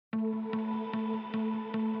I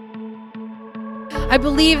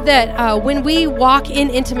believe that when we walk in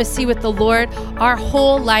intimacy with the Lord, our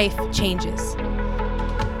whole life changes.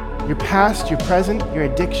 Your past, your present, your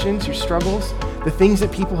addictions, your struggles, the things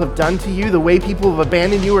that people have done to you, the way people have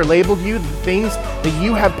abandoned you or labeled you, the things that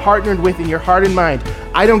you have partnered with in your heart and mind.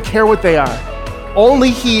 I don't care what they are.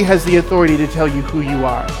 Only He has the authority to tell you who you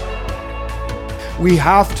are. We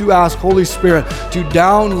have to ask Holy Spirit to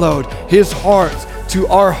download His heart to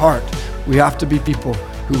our heart. We have to be people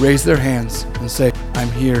who raise their hands and say, I'm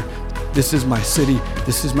here. This is my city.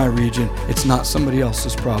 This is my region. It's not somebody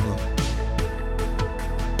else's problem.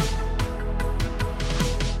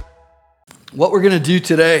 What we're going to do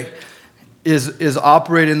today is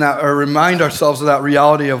operate in that, or remind ourselves of that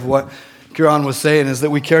reality of what Kieran was saying, is that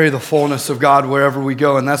we carry the fullness of God wherever we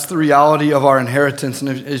go, and that's the reality of our inheritance. And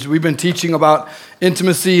as we've been teaching about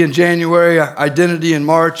intimacy in January, identity in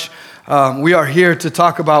March, we are here to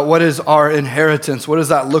talk about what is our inheritance. What does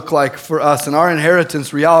that look like for us? And our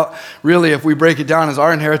inheritance, really, if we break it down, is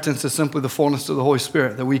our inheritance is simply the fullness of the Holy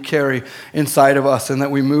Spirit that we carry inside of us, and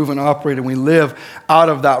that we move and operate and we live out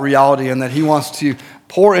of that reality, and that He wants to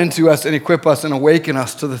pour into us and equip us and awaken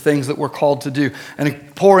us to the things that we're called to do,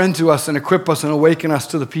 and pour into us and equip us and awaken us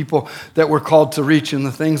to the people that we're called to reach and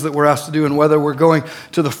the things that we're asked to do. And whether we're going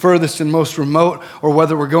to the furthest and most remote or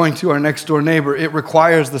whether we're going to our next door neighbor, it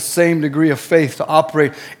requires the same degree of faith to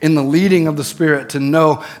operate in the leading of the Spirit, to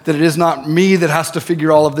know that it is not me that has to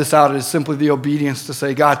figure all of this out. It is simply the obedience to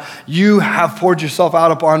say, God, you have poured yourself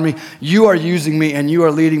out upon me. You are using me and you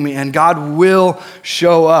are leading me, and God will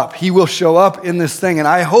show up. He will show up in this thing. And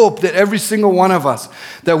I hope that every single one of us,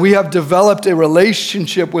 that we have developed a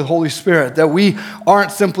relationship with Holy Spirit, that we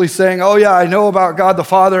aren't simply saying, oh yeah, I know about God the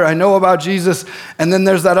Father, I know about Jesus, and then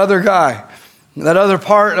there's that other guy, that other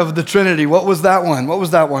part of the Trinity. What was that one? What was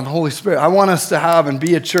that one? Holy Spirit. I want us to have and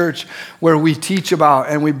be a church where we teach about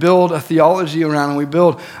and we build a theology around and we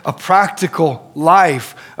build a practical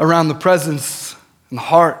life around the presence and the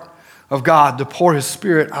heart of God to pour His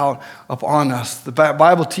Spirit out upon us. The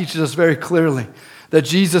Bible teaches us very clearly that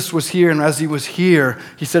Jesus was here, and as He was here,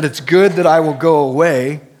 He said, it's good that I will go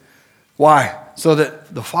away. Why? So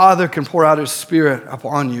that the Father can pour out His Spirit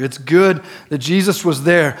upon you. It's good that Jesus was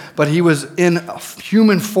there, but He was in a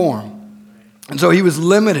human form. And so He was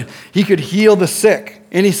limited. He could heal the sick.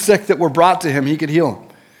 Any sick that were brought to Him, He could heal them.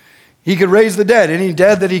 He could raise the dead. Any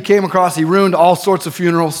dead that He came across, He ruined all sorts of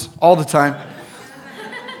funerals all the time.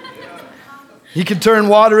 He could turn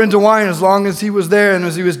water into wine as long as He was there and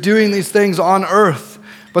as He was doing these things on earth.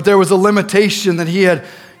 But there was a limitation that He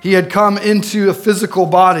had come into a physical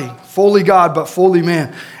body, fully God, but fully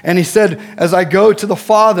man. And He said, as I go to the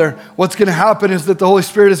Father, what's going to happen is that the Holy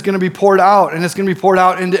Spirit is going to be poured out, and it's going to be poured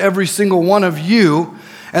out into every single one of you.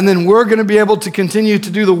 And then we're going to be able to continue to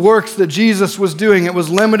do the works that Jesus was doing. It was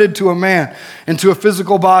limited to a man and to a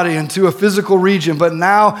physical body and to a physical region. But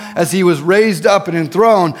now, as He was raised up and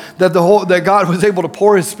enthroned, that God was able to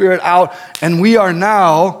pour His Spirit out, and we are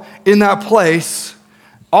now in that place.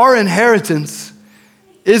 Our inheritance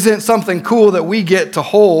isn't something cool that we get to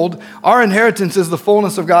hold. Our inheritance is the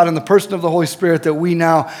fullness of God in the person of the Holy Spirit that we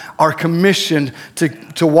now are commissioned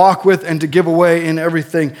to walk with and to give away in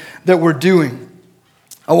everything that we're doing.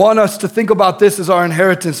 I want us to think about this as our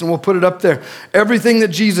inheritance, and we'll put it up there. Everything that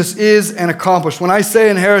Jesus is and accomplished. When I say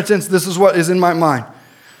inheritance, this is what is in my mind.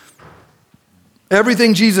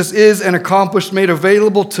 Everything Jesus is and accomplished, made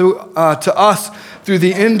available to us through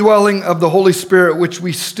the indwelling of the Holy Spirit, which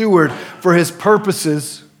we steward for His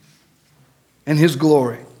purposes and His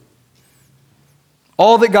glory.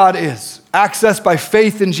 All that God is, accessed by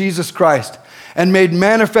faith in Jesus Christ, and made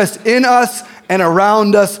manifest in us and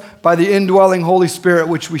around us by the indwelling Holy Spirit,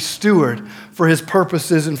 which we steward for His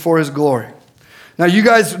purposes and for His glory. Now, you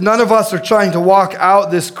guys, none of us are trying to walk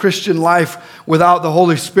out this Christian life without the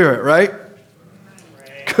Holy Spirit, right?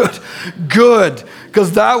 Good,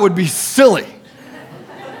 because that would be silly.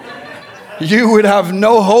 You would have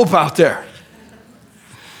no hope out there.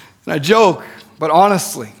 And I joke, but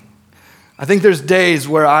honestly, I think there's days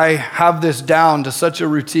where I have this down to such a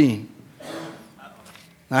routine.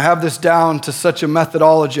 I have this down to such a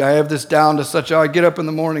methodology. I have this down to such, I get up in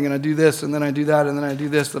the morning and I do this, and then I do that, and then I do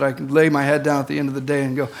this, that I can lay my head down at the end of the day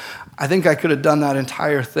and go, I think I could have done that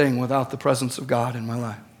entire thing without the presence of God in my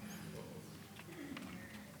life.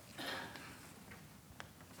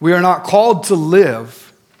 We are not called to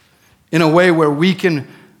live in a way where we can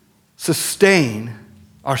sustain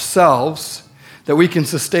ourselves, that we can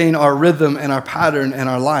sustain our rhythm and our pattern and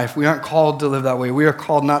our life. We aren't called to live that way. We are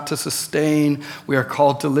called not to sustain. We are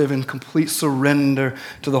called to live in complete surrender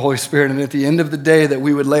to the Holy Spirit. And at the end of the day, that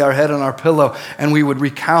we would lay our head on our pillow and we would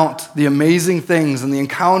recount the amazing things and the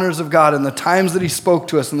encounters of God and the times that he spoke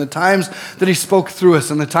to us and the times that he spoke through us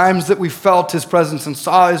and the times that we felt his presence and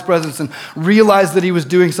saw his presence and realized that he was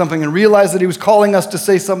doing something and realized that he was calling us to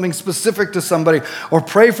say something specific to somebody or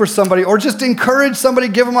pray for somebody or just encourage somebody,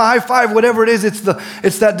 give them a high five, whatever it is.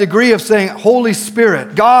 It's that degree of saying, Holy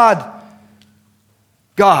Spirit, God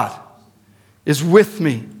is with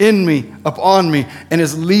me, in me, upon me, and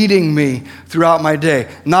is leading me throughout my day.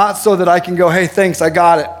 Not so that I can go, hey, thanks, I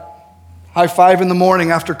got it. High five in the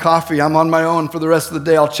morning after coffee. I'm on my own for the rest of the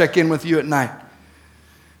day. I'll check in with you at night.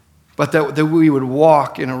 But that we would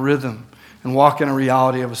walk in a rhythm and walk in a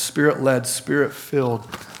reality of a Spirit-led, Spirit-filled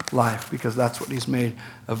life, because that's what he's made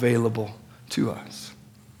available to us.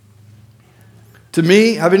 To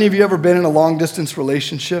me, have any of you ever been in a long-distance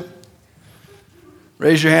relationship?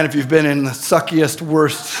 Raise your hand if you've been in the suckiest,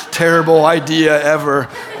 worst, terrible idea ever,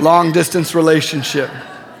 long-distance relationship.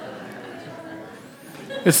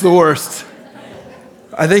 It's the worst.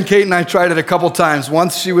 I think Kate and I tried it a couple times.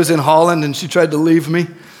 Once she was in Holland and she tried to leave me.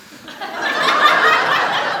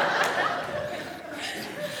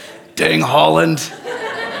 Dang Holland.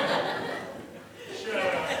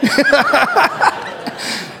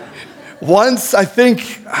 Once, I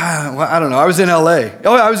think, I don't know, I was in LA.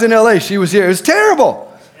 Oh, I was in LA. She was here. It was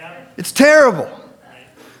terrible. It's terrible.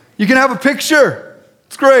 You can have a picture.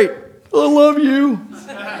 It's great. I love you.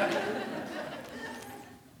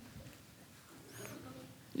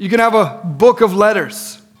 You can have a book of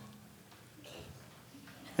letters.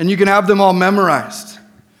 And you can have them all memorized.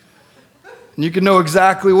 And you can know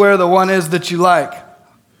exactly where the one is that you like.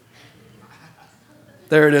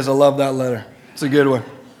 There it is. I love that letter. It's a good one.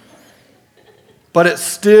 But it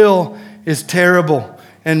still is terrible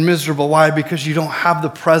and miserable. Why? Because you don't have the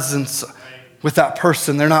presence with that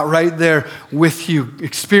person. They're not right there with you,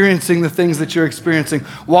 experiencing the things that you're experiencing,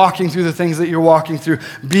 walking through the things that you're walking through,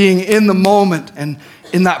 being in the moment and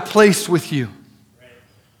in that place with you.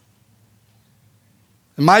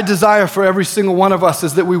 And my desire for every single one of us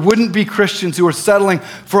is that we wouldn't be Christians who are settling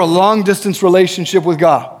for a long-distance relationship with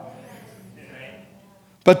God.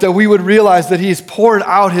 But that we would realize that he's poured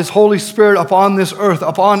out his Holy Spirit upon this earth,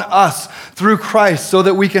 upon us through Christ, so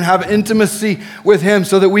that we can have intimacy with him,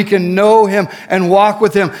 so that we can know him and walk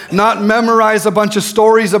with him, not memorize a bunch of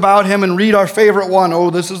stories about him and read our favorite one.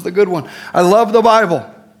 Oh, this is the good one. I love the Bible.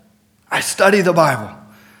 I study the Bible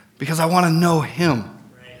because I want to know him,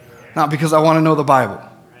 not because I want to know the Bible.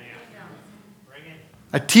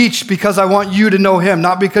 I teach because I want you to know him,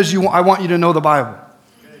 not because I want you to know the Bible.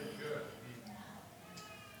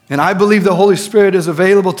 And I believe the Holy Spirit is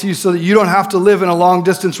available to you so that you don't have to live in a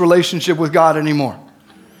long-distance relationship with God anymore.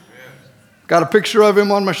 Got a picture of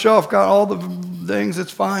him on my shelf, got all the things,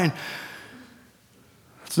 it's fine.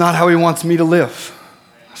 It's not how he wants me to live.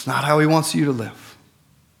 It's not how he wants you to live.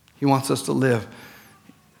 He wants us to live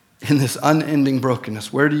in this unending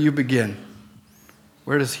brokenness. Where do you begin?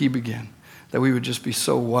 Where does he begin? That we would just be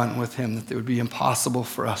so one with him that it would be impossible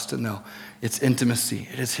for us to know. It's intimacy.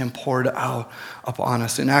 It is him poured out upon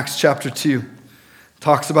us. In Acts chapter 2,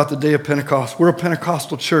 talks about the day of Pentecost. We're a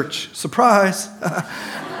Pentecostal church. Surprise!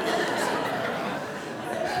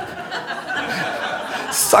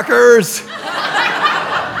 Suckers!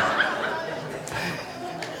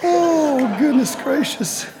 Oh, goodness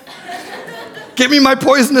gracious. Give me my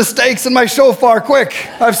poisonous steaks and my shofar, quick.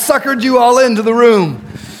 I've suckered you all into the room.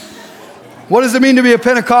 What does it mean to be a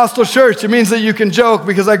Pentecostal church? It means that you can joke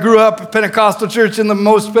because I grew up a Pentecostal church in the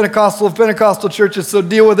most Pentecostal of Pentecostal churches, so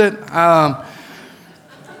deal with it. I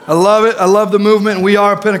love it. I love the movement. We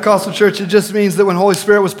are a Pentecostal church. It just means that when Holy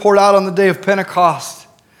Spirit was poured out on the day of Pentecost,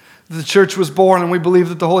 the church was born, and we believe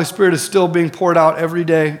that the Holy Spirit is still being poured out every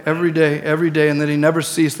day, every day, every day, and that he never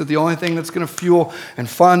ceased, that the only thing that's going to fuel and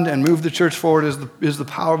fund and move the church forward is the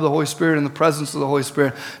power of the Holy Spirit and the presence of the Holy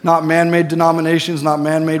Spirit. Not man-made denominations, not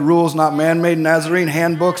man-made rules, not man-made Nazarene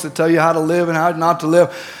handbooks that tell you how to live and how not to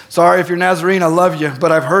live. Sorry if you're Nazarene, I love you,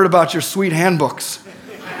 but I've heard about your sweet handbooks.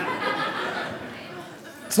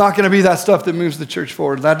 It's not going to be that stuff that moves the church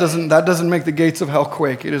forward. That doesn't make the gates of hell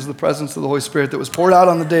quake. It is the presence of the Holy Spirit that was poured out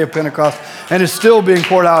on the day of Pentecost and is still being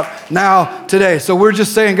poured out now, today. So we're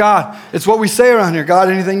just saying, God, it's what we say around here. God,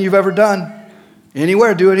 anything you've ever done,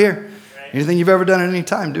 anywhere, do it here. Anything you've ever done at any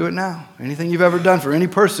time, do it now. Anything you've ever done for any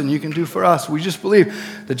person, you can do for us. We just believe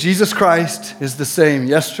that Jesus Christ is the same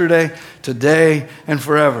yesterday, today, and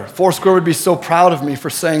forever. Foursquare would be so proud of me for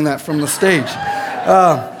saying that from the stage.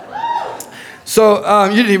 So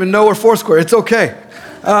you didn't even know we're Foursquare. It's okay.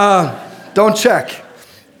 Don't check.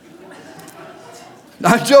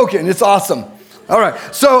 I'm joking. It's awesome. All right.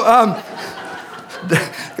 So I'm going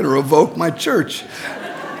to revoke my church.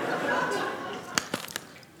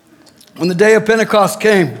 When the day of Pentecost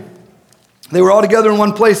came, they were all together in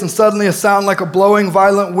one place, and suddenly a sound like a blowing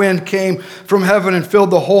violent wind came from heaven and filled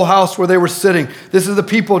the whole house where they were sitting. This is the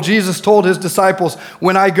people Jesus told his disciples,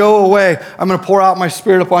 when I go away, I'm going to pour out my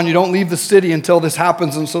Spirit upon you. Don't leave the city until this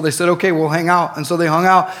happens. And so they said, okay, we'll hang out. And so they hung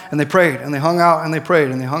out and they prayed, and they hung out and they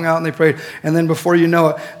prayed, and they hung out and they prayed. And then before you know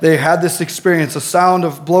it, they had this experience. A sound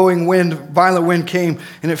of blowing wind, violent wind came,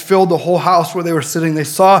 and it filled the whole house where they were sitting. They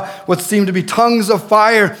saw what seemed to be tongues of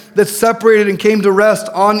fire that separated and came to rest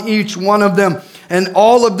on each one of them. And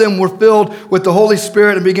all of them were filled with the Holy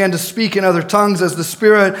Spirit and began to speak in other tongues as the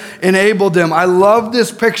Spirit enabled them. I love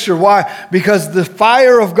this picture. Why? Because the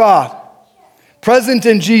fire of God, present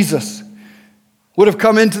in Jesus, would have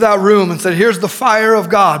come into that room and said, here's the fire of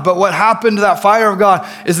God. But what happened to that fire of God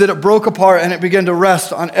is that it broke apart and it began to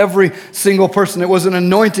rest on every single person. It was an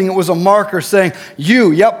anointing. It was a marker saying,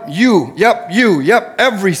 you, yep, you, yep, you, yep,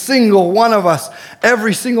 every single one of us,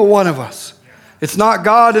 every single one of us. It's not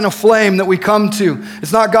God in a flame that we come to.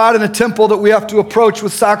 It's not God in a temple that we have to approach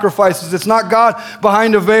with sacrifices. It's not God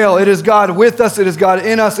behind a veil. It is God with us. It is God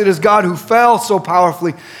in us. It is God who fell so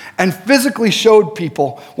powerfully and physically showed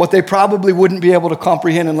people what they probably wouldn't be able to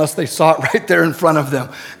comprehend unless they saw it right there in front of them.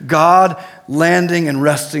 God landing and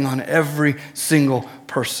resting on every single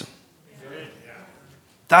person.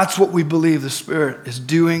 That's what we believe the Spirit is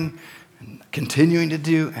doing, continuing to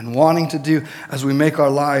do and wanting to do as we make our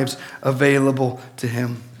lives available to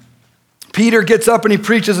Him. Peter gets up and he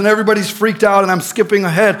preaches, and everybody's freaked out, and I'm skipping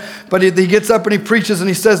ahead, but he gets up and he preaches and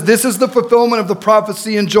he says, this is the fulfillment of the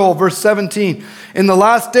prophecy in Joel, verse 17. In the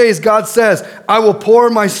last days, God says, I will pour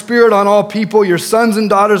my Spirit on all people. Your sons and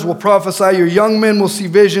daughters will prophesy. Your young men will see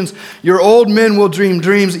visions. Your old men will dream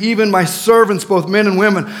dreams. Even my servants, both men and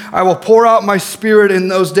women, I will pour out my Spirit in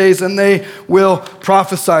those days, and they will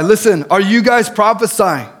prophesy. Listen, are you guys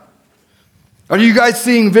prophesying? Are you guys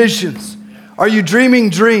seeing visions? Are you dreaming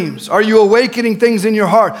dreams? Are you awakening things in your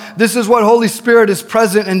heart? This is what Holy Spirit is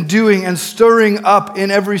present and doing and stirring up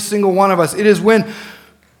in every single one of us. It's when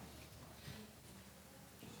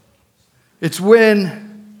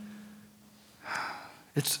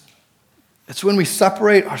we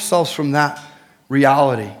separate ourselves from that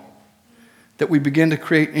reality that we begin to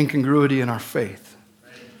create incongruity in our faith.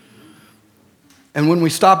 And when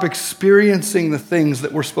we stop experiencing the things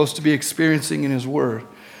that we're supposed to be experiencing in His Word,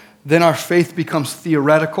 then our faith becomes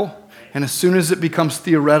theoretical. And as soon as it becomes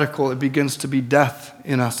theoretical, it begins to be death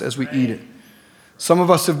in us as we eat it. Some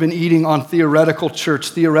of us have been eating on theoretical church,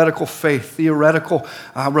 theoretical faith, theoretical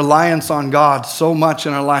reliance on God so much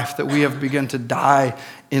in our life that we have begun to die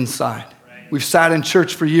inside. We've sat in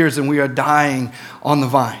church for years and we are dying on the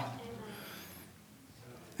vine.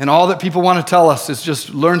 And all that people want to tell us is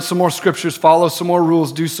just learn some more scriptures, follow some more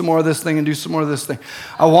rules, do some more of this thing and do some more of this thing.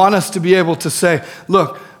 I want us to be able to say,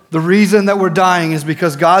 look, the reason that we're dying is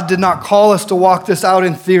because God did not call us to walk this out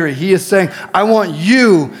in theory. He is saying, I want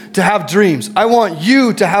you to have dreams. I want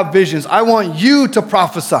you to have visions. I want you to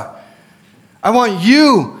prophesy. I want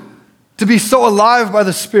you to be so alive by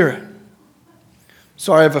the Spirit.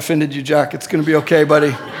 Sorry I've offended you, Jack. It's going to be okay,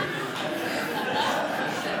 buddy.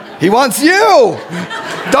 He wants you.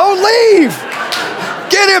 Don't leave.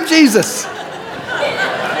 Get him, Jesus.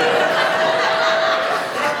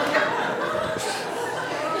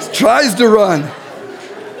 Tries to run.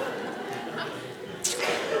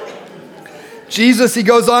 Jesus, he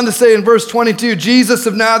goes on to say in verse 22, Jesus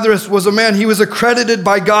of Nazareth was a man, he was accredited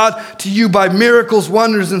by God to you by miracles,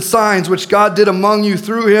 wonders, and signs, which God did among you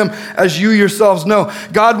through him, as you yourselves know.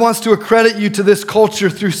 God wants to accredit you to this culture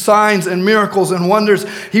through signs and miracles and wonders.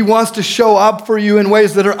 He wants to show up for you in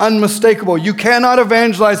ways that are unmistakable. You cannot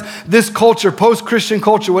evangelize this culture, post-Christian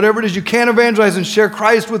culture, whatever it is. You can't evangelize and share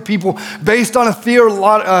Christ with people based on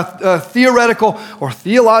a theoretical or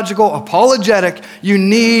theological apologetic. You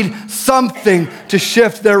need something to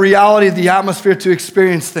shift their reality, the atmosphere, to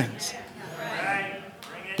experience things.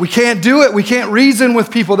 We can't do it. We can't reason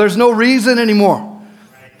with people. There's no reason anymore.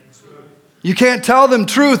 You can't tell them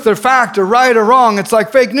truth or fact or right or wrong. It's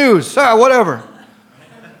like fake news. Whatever.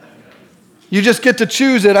 You just get to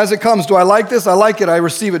choose it as it comes. Do I like this? I like it. I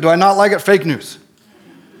receive it. Do I not like it? Fake news.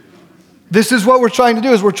 This is what we're trying to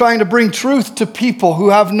do, is we're trying to bring truth to people who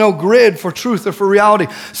have no grid for truth or for reality.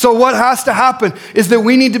 So what has to happen is that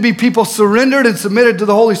we need to be people surrendered and submitted to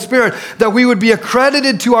the Holy Spirit, that we would be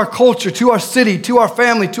accredited to our culture, to our city, to our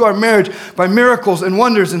family, to our marriage by miracles and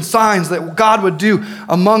wonders and signs that God would do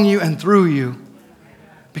among you and through you.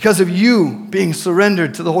 Because of you being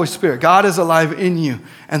surrendered to the Holy Spirit. God is alive in you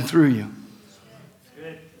and through you.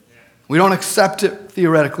 We don't accept it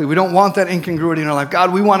theoretically. We don't want that incongruity in our life.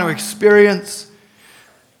 God, we want to experience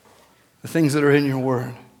the things that are in your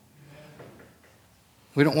word.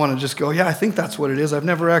 We don't want to just go, yeah, I think that's what it is. I've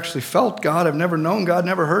never actually felt God. I've never known God,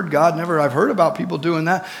 never heard God. I've heard about people doing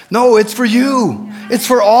that. No, it's for you. It's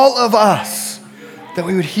for all of us. That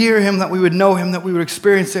we would hear him, that we would know him, that we would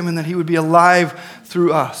experience him, and that he would be alive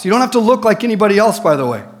through us. You don't have to look like anybody else, by the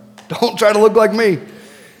way. Don't try to look like me.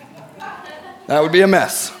 That would be a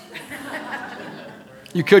mess.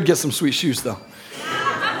 You could get some sweet shoes, though.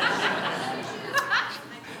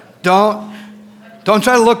 Don't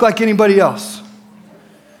try to look like anybody else.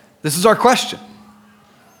 This is our question.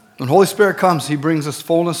 When Holy Spirit comes, he brings us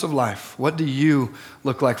fullness of life. What do you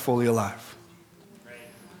look like fully alive?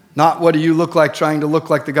 Not what do you look like trying to look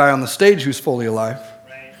like the guy on the stage who's fully alive.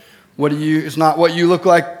 It's not what you look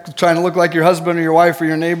like trying to look like your husband or your wife or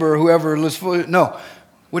your neighbor or whoever. No.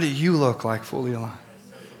 What do you look like fully alive?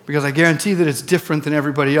 Because I guarantee that it's different than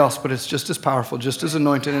everybody else, but it's just as powerful, just as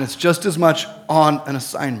anointed, and it's just as much on an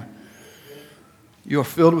assignment. You are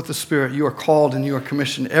filled with the Spirit. You are called and you are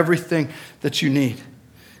commissioned. Everything that you need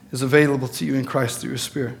is available to you in Christ through your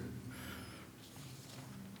Spirit.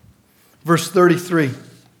 Verse 33.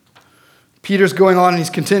 Peter's going on and he's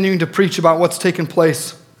continuing to preach about what's taken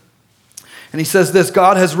place. And he says this,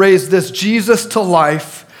 God has raised this Jesus to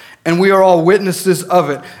life, and we are all witnesses of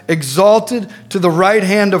it, exalted to the right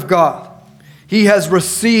hand of God. He has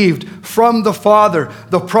received from the Father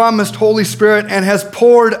the promised Holy Spirit and has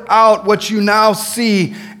poured out what you now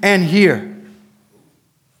see and hear.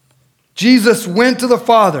 Jesus went to the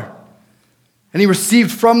Father and he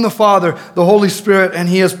received from the Father the Holy Spirit, and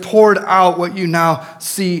he has poured out what you now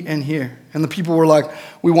see and hear. And the people were like,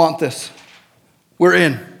 we want this. We're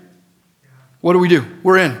in. What do?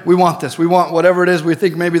 We're in. We want this. We want whatever it is. We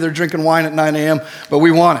think maybe they're drinking wine at 9 a.m., but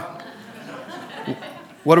we want it.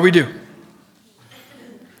 What do?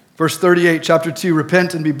 Verse 38, chapter 2,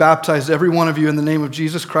 repent and be baptized, every one of you, in the name of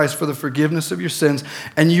Jesus Christ for the forgiveness of your sins,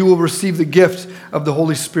 and you will receive the gift of the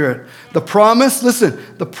Holy Spirit. The promise, listen,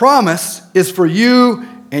 the promise is for you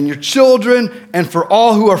and your children and for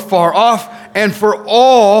all who are far off and for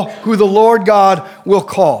all who the Lord God will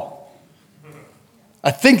call.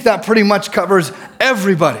 I think that pretty much covers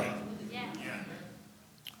everybody.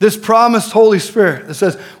 This promised Holy Spirit that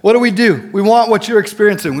says, what do? We want what you're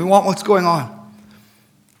experiencing. We want what's going on.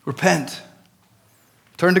 Repent.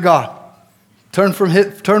 Turn to God. Turn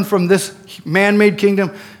from this man-made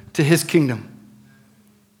kingdom to his kingdom.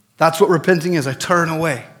 That's what repenting is. I turn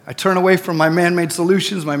away. I turn away from my man-made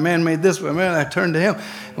solutions, my man-made this, I turn to him.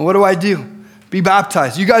 And what do? Be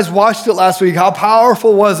baptized. You guys watched it last week. How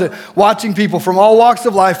powerful was it watching people from all walks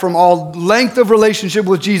of life, from all length of relationship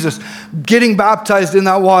with Jesus, getting baptized in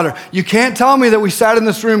that water? You can't tell me that we sat in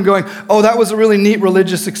this room going, oh, that was a really neat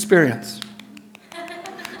religious experience.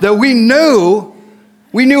 That we knew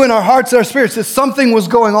in our hearts and our spirits that something was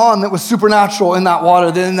going on that was supernatural in that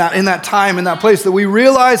water, in that time, in that place, that we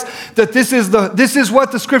realized that this is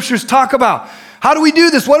what the scriptures talk about. How do we do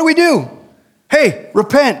this? What do? Hey,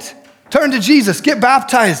 repent. Turn to Jesus, get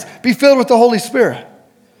baptized, be filled with the Holy Spirit.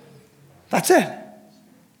 That's it.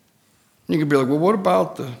 You could be like, well, what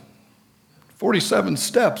about the 47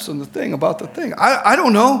 steps and the thing about the thing? I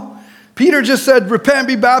don't know. Peter just said, repent,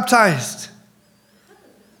 be baptized.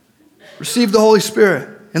 Receive the Holy Spirit.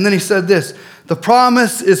 And then he said this, the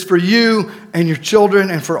promise is for you and your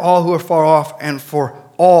children and for all who are far off and for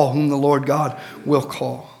all whom the Lord God will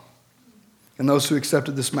call. And those who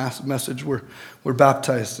accepted this message were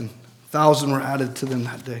baptized, and 1,000 were added to them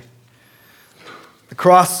that day. The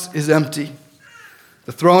cross is empty.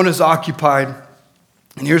 The throne is occupied.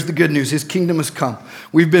 And here's the good news. His kingdom has come.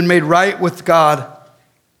 We've been made right with God,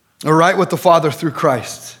 or right with the Father through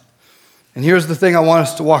Christ. And here's the thing I want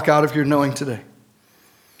us to walk out of here knowing today.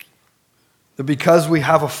 That because we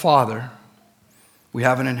have a Father, we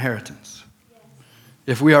have an inheritance.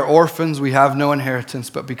 If we are orphans, we have no inheritance.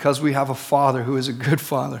 But because we have a Father who is a good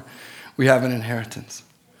Father, we have an inheritance.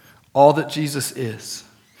 All that Jesus is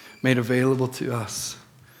made available to us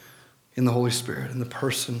in the Holy Spirit, in the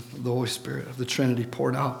person of the Holy Spirit, of the Trinity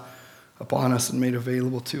poured out upon us and made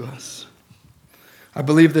available to us. I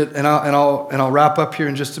believe that, and I'll wrap up here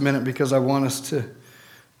in just a minute because I want us to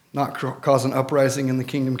not cause an uprising in the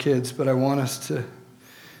Kingdom Kids, but I want to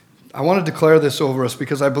declare this over us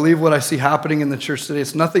because I believe what I see happening in the church today,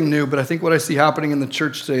 it's nothing new, but I think what I see happening in the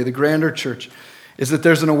church today, the grander church, is that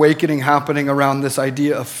there's an awakening happening around this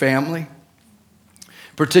idea of family,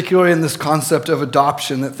 particularly in this concept of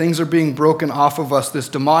adoption, that things are being broken off of us, this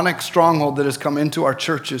demonic stronghold that has come into our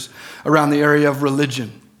churches around the area of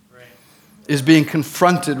religion. Is being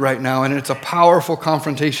confronted right now, and it's a powerful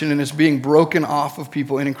confrontation, and it's being broken off of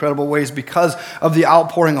people in incredible ways because of the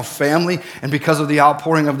outpouring of family and because of the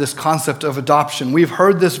outpouring of this concept of adoption. We've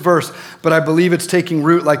heard this verse, but I believe it's taking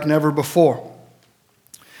root like never before.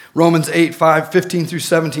 Romans 8:15 through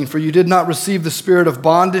 17, for you did not receive the spirit of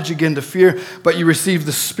bondage again to fear, but you received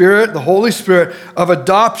the Spirit, the Holy Spirit of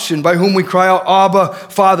adoption, by whom we cry out, Abba,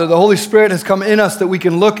 Father. The Holy Spirit has come in us that we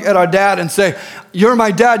can look at our dad and say, you're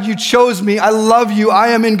my dad, you chose me, I love you, I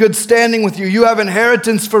am in good standing with you, you have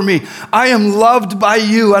inheritance for me, I am loved by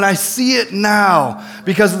you, and I see it now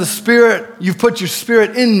because of the Spirit, you've put your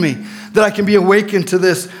Spirit in me, that I can be awakened to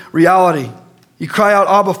this reality. You cry out,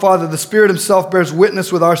 Abba, Father. The Spirit himself bears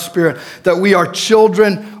witness with our spirit that we are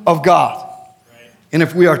children of God. Right. And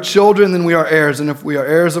if we are children, then we are heirs. And if we are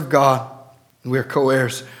heirs of God, then we are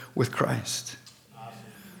co-heirs with Christ. Awesome.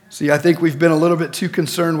 See, I think we've been a little bit too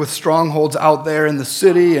concerned with strongholds out there in the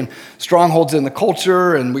city and strongholds in the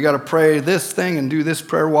culture. And we got to pray this thing and do this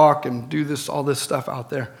prayer walk and do this, all this stuff out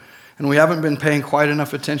there. And we haven't been paying quite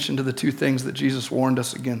enough attention to the two things that Jesus warned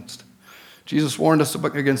us against. Jesus warned us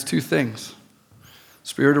against two things.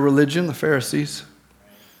 Spirit of religion, the Pharisees.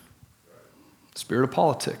 Spirit of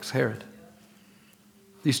politics, Herod.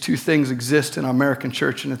 These two things exist in our American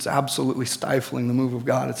church, and it's absolutely stifling the move of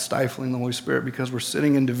God. It's stifling the Holy Spirit because we're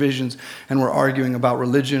sitting in divisions and we're arguing about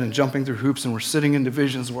religion and jumping through hoops, and we're sitting in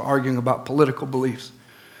divisions and we're arguing about political beliefs.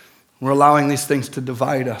 We're allowing these things to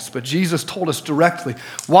divide us. But Jesus told us directly,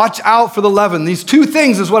 watch out for the leaven. These two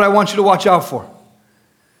things is what I want you to watch out for.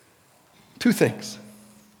 Two things.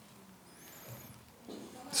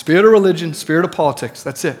 Spirit of religion, spirit of politics,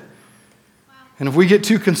 that's it. And if we get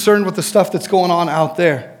too concerned with the stuff that's going on out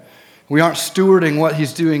there, we aren't stewarding what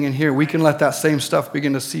he's doing in here, we can let that same stuff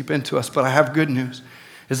begin to seep into us. But I have good news,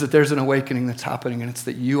 is that there's an awakening that's happening, and it's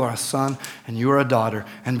that you are a son and you are a daughter.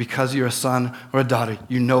 And because you're a son or a daughter,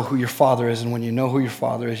 you know who your father is. And when you know who your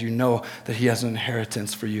father is, you know that he has an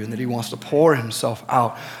inheritance for you and that he wants to pour himself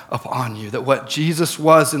out upon you. That what Jesus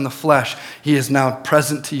was in the flesh, he is now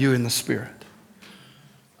present to you in the spirit.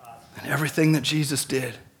 And everything that Jesus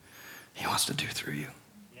did, he wants to do through you.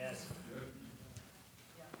 Yes.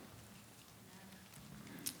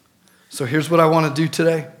 So here's what I want to do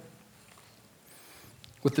today.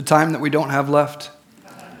 With the time that we don't have left,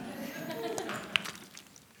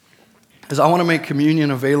 is I want to make communion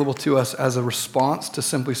available to us as a response to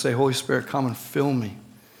simply say, Holy Spirit, come and fill me.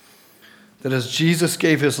 That as Jesus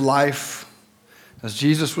gave his life, as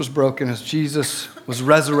Jesus was broken, as Jesus was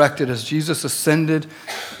resurrected, as Jesus ascended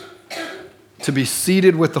to be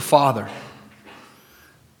seated with the Father.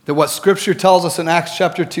 That what Scripture tells us in Acts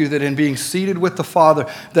chapter 2, that in being seated with the Father,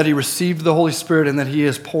 that he received the Holy Spirit and that he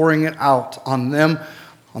is pouring it out on them,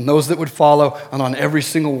 on those that would follow, and on every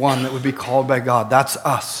single one that would be called by God. That's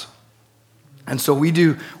us. And so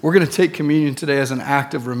we're going to take communion today as an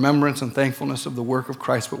act of remembrance and thankfulness of the work of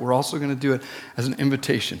Christ, but we're also going to do it as an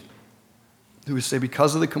invitation. We would say,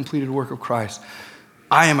 because of the completed work of Christ,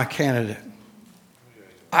 I am a candidate.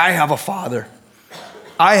 I have a father.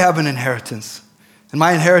 I have an inheritance. And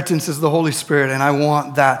my inheritance is the Holy Spirit, and I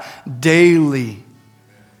want that daily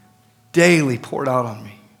poured out on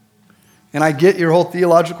me. And I get your whole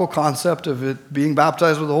theological concept of it being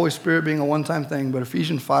baptized with the Holy Spirit being a one-time thing, but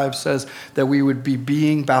Ephesians 5 says that we would be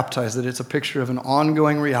being baptized, that it's a picture of an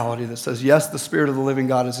ongoing reality that says, yes, the Spirit of the living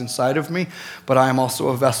God is inside of me, but I am also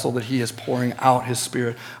a vessel that he is pouring out his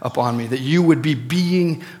Spirit upon me, that you would be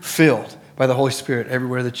being filled by the Holy Spirit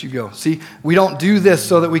everywhere that you go. See, we don't do this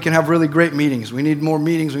so that we can have really great meetings. We need more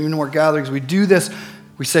meetings. We need more gatherings. We do this.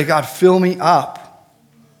 We say, God, fill me up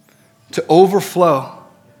to overflow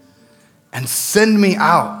and send me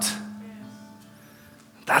out.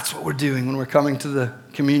 That's what we're doing when we're coming to the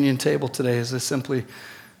communion table today, is this simply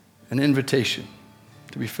an invitation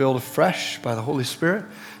to be filled afresh by the Holy Spirit,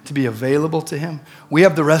 to be available to him. We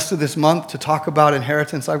have the rest of this month to talk about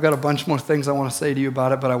inheritance. I've got a bunch more things I want to say to you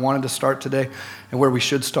about it, but I wanted to start today, and where we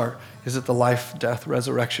should start is at the life, death,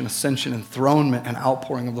 resurrection, ascension, enthronement, and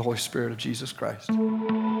outpouring of the Holy Spirit of Jesus Christ.